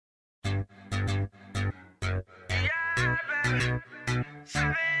I'm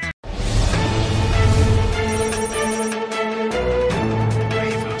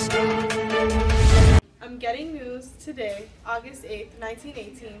getting news today, August 8,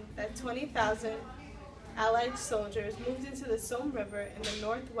 1918, that 20,000 Allied soldiers moved into the Somme River in the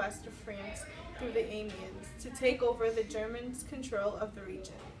northwest of France through the Amiens to take over the Germans' control of the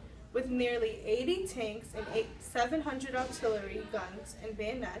region. With nearly 80 tanks and 700 artillery guns and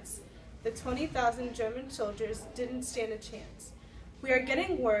bayonets, the 20,000 German soldiers didn't stand a chance. We are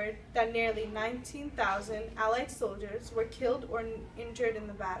getting word that nearly 19,000 Allied soldiers were killed or injured in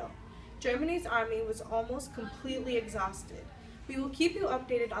the battle. Germany's army was almost completely exhausted. We will keep you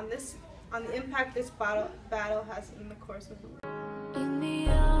updated on the impact this battle has in the course of the war. In the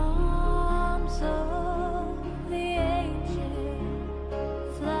arms of the angel,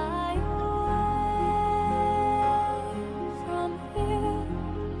 fly away from here.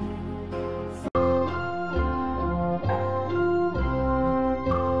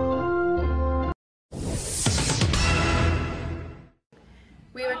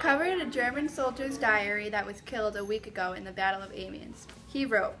 We recovered a German soldier's diary that was killed a week ago in the Battle of Amiens. He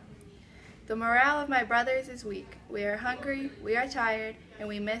wrote, "The morale of my brothers is weak. We are hungry, we are tired, and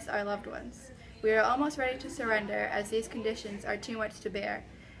we miss our loved ones. We are almost ready to surrender as these conditions are too much to bear.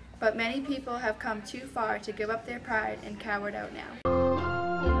 But many people have come too far to give up their pride and cowered out now."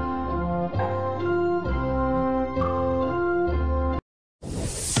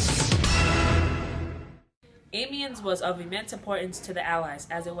 Amiens was of immense importance to the Allies,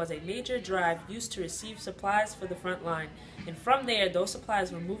 as it was a major drive used to receive supplies for the front line, and from there those supplies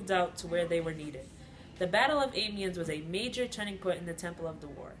were moved out to where they were needed. The Battle of Amiens was a major turning point in the tempo of the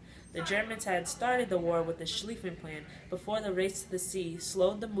war. The Germans had started the war with the Schlieffen Plan before the race to the sea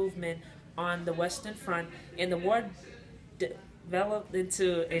slowed the movement on the Western Front, and the war developed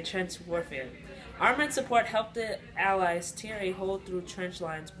into a trench warfare. Armored support helped the Allies tear a hole through trench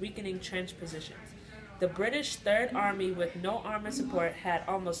lines, weakening trench positions. The British Third Army, with no armored support, had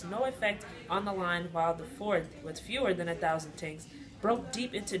almost no effect on the line, while the Fourth, with fewer than 1,000 tanks, broke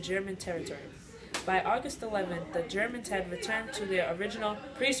deep into German territory. By August 11th, the Germans had returned to their original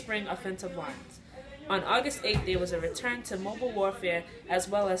pre-spring offensive lines. On August 8th, there was a return to mobile warfare, as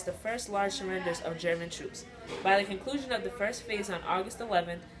well as the first large surrenders of German troops. By the conclusion of the first phase on August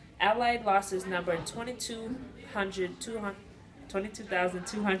 11th, Allied losses numbered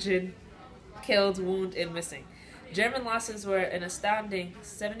 22,200 killed, wounded, and missing. German losses were an astounding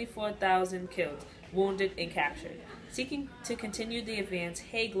 74,000 killed, wounded, and captured. Seeking to continue the advance,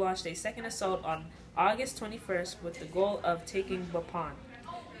 Haig launched a second assault on August 21st with the goal of taking Bapaume.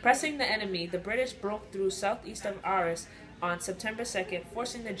 Pressing the enemy, the British broke through southeast of Arras on September 2nd,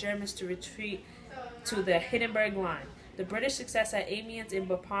 forcing the Germans to retreat to the Hindenburg Line. The British success at Amiens and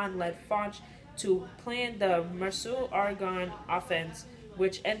Bapaume led Foch to plan the Meursault-Argonne offense,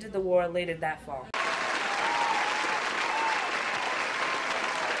 which ended the war later that fall.